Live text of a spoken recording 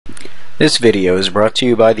This video is brought to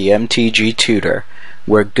you by the MTG Tutor,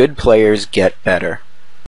 where good players get better.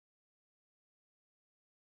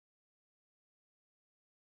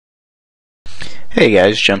 Hey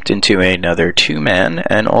guys, jumped into another two-man,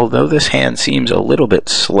 and although this hand seems a little bit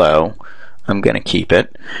slow, I'm going to keep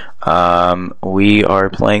it. We are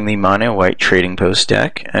playing the mono white trading post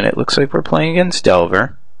deck, and it looks like we're playing against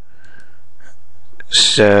Delver.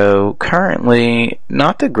 So currently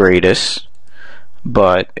not the greatest,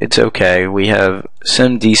 but it's okay. We have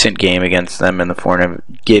some decent game against them in the form of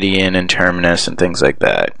Gideon and Terminus and things like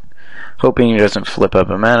that. Hoping he doesn't flip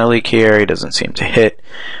up a mana leak here. He doesn't seem to hit,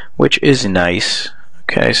 which is nice.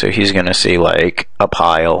 Okay, so he's gonna see like a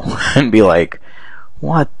pile and be like,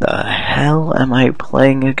 what the hell am I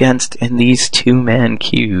playing against in these two-man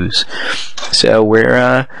queues? So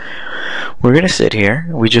we're gonna sit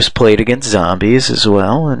here. We just played against zombies as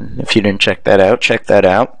well, and if you didn't check that out, check that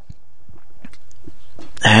out.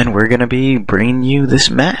 And we're gonna be bringing you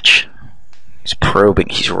this match. He's probing,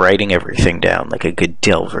 he's writing everything down like a good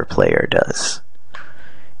Delver player does.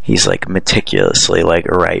 He's like meticulously like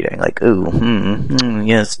writing, like, ooh,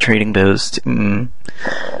 yes, trading post,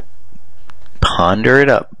 Ponder it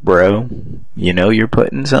up, bro. You know you're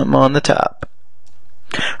putting something on the top.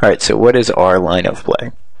 Alright, so what is our line of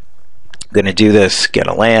play? I'm gonna do this, get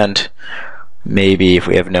a land. Maybe if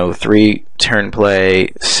we have no 3-turn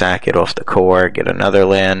play, sack it off the core, get another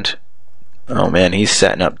land. Oh man, he's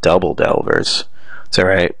setting up double Delvers. It's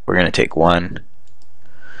alright, we're gonna take one.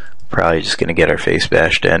 Probably just gonna get our face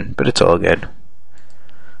bashed in, but it's all good.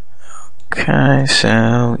 Okay,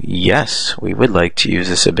 so yes, we would like to use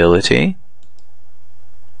this ability.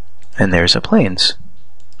 And there's a plains.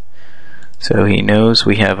 So he knows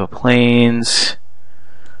we have a plains.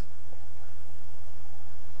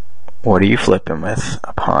 What are you flipping with?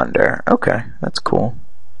 A ponder. Okay, that's cool.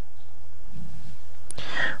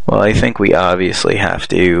 Well, I think we obviously have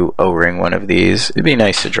to O-ring one of these. It'd be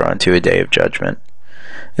nice to draw into a Day of Judgment.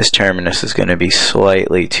 This Terminus is going to be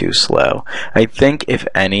slightly too slow. I think, if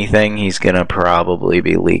anything, he's going to probably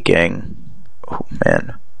be leaking. Oh,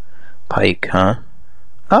 man. Pike, huh?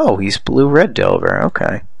 Oh, he's blue-red Delver.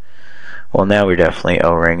 Okay. Well, now we're definitely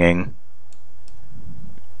O-ringing.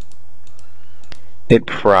 It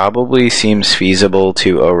probably seems feasible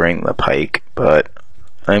to O-ring the Pike, but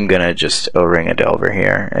I'm gonna just O-ring a Delver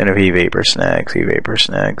here. And if he Vapor Snags, he Vapor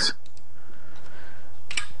Snags.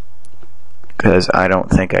 Because I don't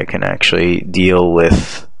think I can actually deal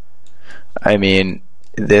with... I mean,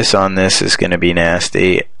 this on this is gonna be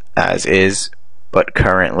nasty, as is, but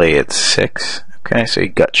currently it's 6. Okay, so he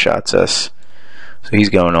gut shots us. So he's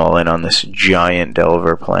going all in on this giant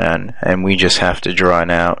Delver plan, and we just have to draw it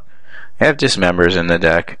out. We have Dismembers in the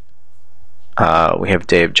deck. We have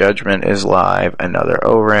Day of Judgment is live, another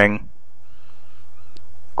O-ring.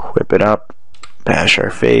 Equip it up, bash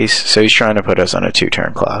our face. So he's trying to put us on a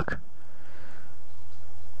 2-turn clock.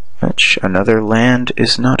 Which, another land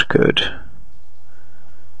is not good.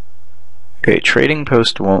 Okay, trading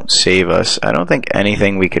post won't save us. I don't think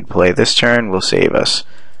anything we could play this turn will save us.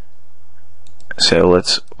 So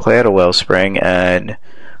let's play out a Wellspring and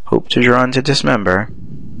hope to draw into Dismember.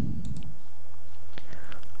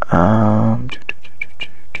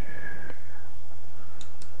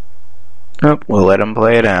 Nope, we'll let him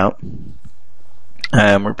play it out.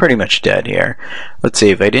 We're pretty much dead here. Let's see,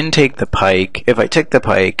 if I didn't take the Pike, if I took the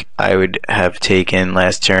Pike, I would have taken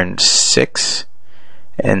last turn 6.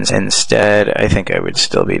 And instead, I think I would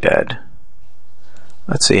still be dead.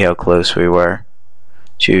 Let's see how close we were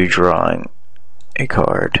to drawing a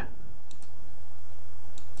card.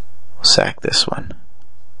 We'll sack this one.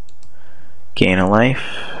 Gain a life.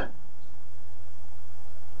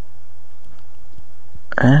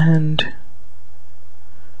 And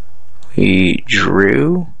we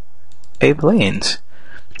drew a plains.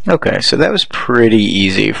 Okay, so that was pretty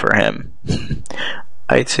easy for him.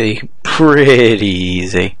 I'd say pretty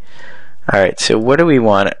easy. Alright, so what do we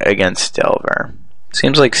want against Delver?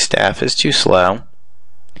 Seems like Staff is too slow.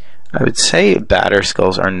 I would say Batter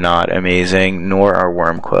Skulls are not amazing, nor are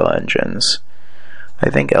Wormcoil Engines. I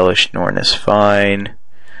think Elvish Norn is fine.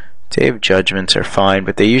 Day of Judgments are fine,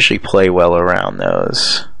 but they usually play well around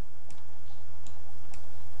those.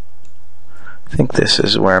 I think this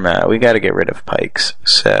is where I'm at. We gotta get rid of Pikes,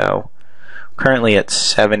 so... Currently at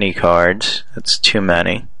 70 cards. That's too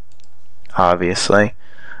many, obviously.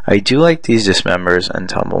 I do like these Dismembers and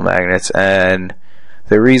Tumble Magnets, and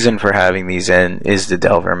the reason for having these in is the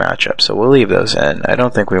Delver matchup, so we'll leave those in. I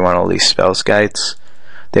don't think we want all these Spell Skites.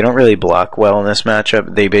 They don't really block well in this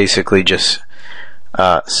matchup. They basically just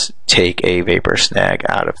take a Vapor Snag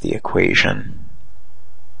out of the equation.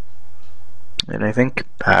 And I think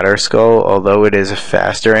Batterskull, although it is a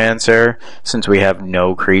faster answer, since we have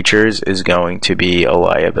no creatures, is going to be a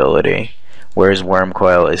liability. Whereas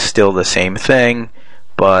Wurmcoil is still the same thing,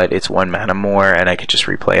 but it's 1 mana more, and I could just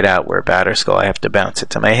replay it out. Where Batterskull, I have to bounce it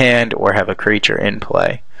to my hand or have a creature in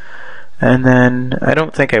play. And then I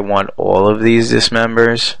don't think I want all of these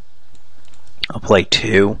dismembers. I'll play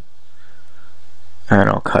 2. And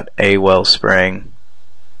I'll cut a Wellspring.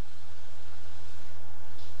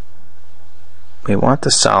 We want the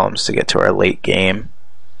Solemns to get to our late game.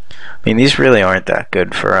 I mean, these really aren't that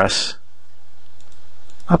good for us.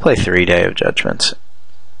 I'll play 3 Day of Judgments.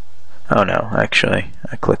 Oh no, actually,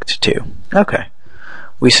 I clicked 2. Okay.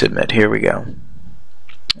 We submit. Here we go.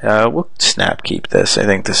 We'll snap keep this. I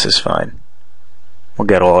think this is fine. We'll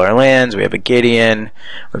get all our lands. We have a Gideon.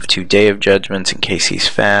 We have 2 Day of Judgments in case he's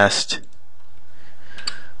fast.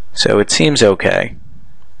 So it seems okay.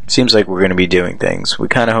 Seems like we're going to be doing things. We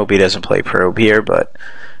kind of hope he doesn't play probe here, but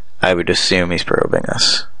I would assume he's probing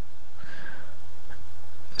us.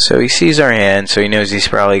 So he sees our hand, so he knows he's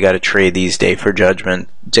probably got to trade these Day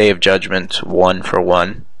of Judgment 1 for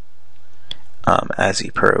 1 as he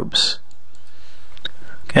probes.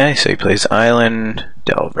 Okay, so he plays Island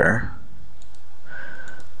Delver.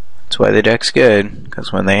 That's why the deck's good,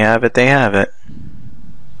 because when they have it, they have it.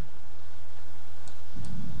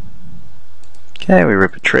 Okay, we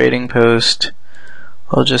rip a trading post.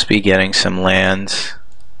 We'll just be getting some lands.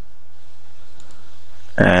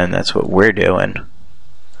 And that's what we're doing.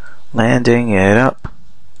 Landing it up.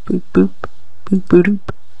 Boop, boop, boop, boop, boop.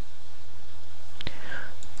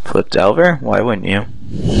 Flip Delver? Why wouldn't you?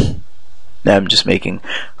 I'm just making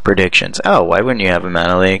predictions. Oh, why wouldn't you have a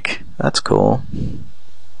mana leak? That's cool.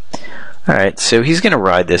 Alright, so he's going to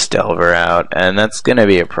ride this Delver out, and that's going to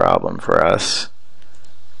be a problem for us.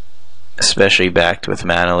 Especially backed with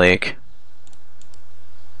mana leak.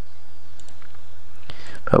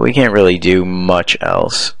 But we can't really do much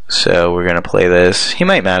else, so we're going to play this. He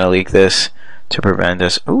might mana leak this to prevent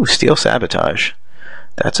us. Ooh, Steel Sabotage.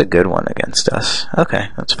 That's a good one against us. Okay,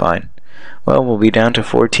 that's fine. Well, we'll be down to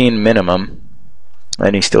 14 minimum,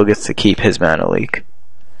 and he still gets to keep his mana leak.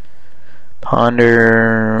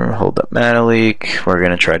 Ponder, hold up mana leak. We're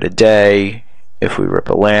going to try to Day. If we rip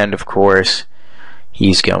a land, of course,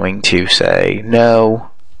 he's going to say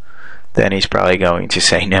no. Then he's probably going to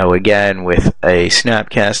say no again with a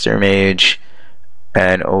Snapcaster Mage.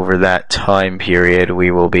 And over that time period,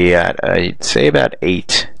 we will be at, I'd say, about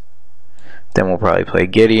 8. Then we'll probably play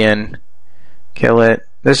Gideon, kill it.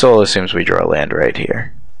 This all assumes we draw a land right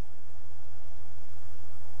here.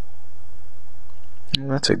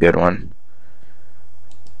 That's a good one.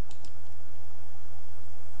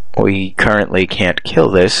 We currently can't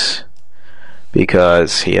kill this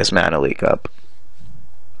because he has mana leak up.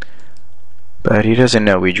 But he doesn't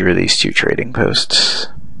know we drew these 2 trading posts.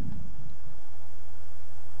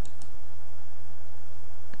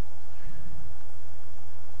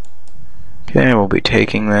 Okay, we'll be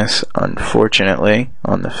taking this, unfortunately,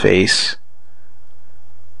 on the face.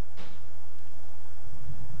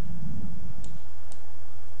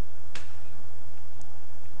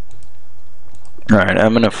 Alright,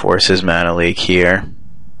 I'm going to force his mana leak here.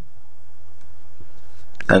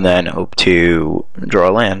 And then hope to draw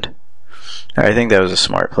a land. I think that was a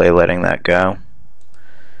smart play, letting that go.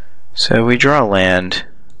 So we draw a land.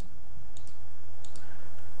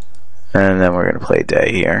 And then we're going to play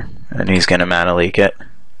Day here. And he's going to mana leak it.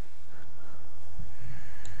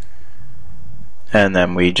 And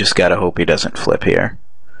then we just got to hope he doesn't flip here.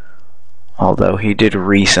 Although he did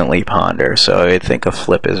recently ponder, so I think a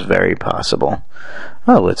flip is very possible.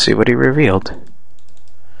 Oh, let's see what he revealed.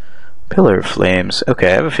 Pillar of Flames. Okay,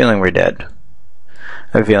 I have a feeling we're dead.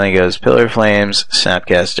 I have a feeling it goes Pillar of Flames,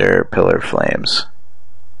 Snapcaster, Pillar of Flames.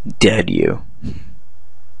 Dead you.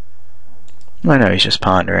 I know he's just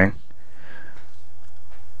pondering.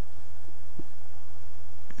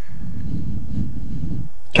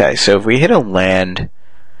 Okay, so if we hit a land,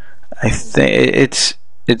 I think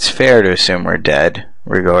it's fair to assume we're dead,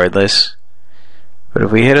 regardless. But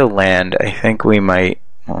if we hit a land, I think we might...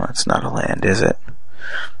 Well, it's not a land, is it?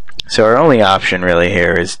 So our only option really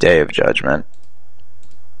here is Day of Judgment.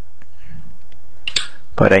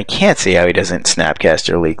 But I can't see how he doesn't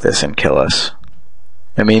Snapcaster leak this and kill us.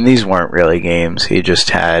 I mean, these weren't really games. He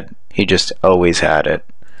just always had it.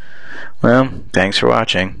 Well, thanks for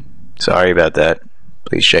watching. Sorry about that.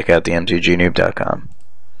 Please check out themtgnoob.com.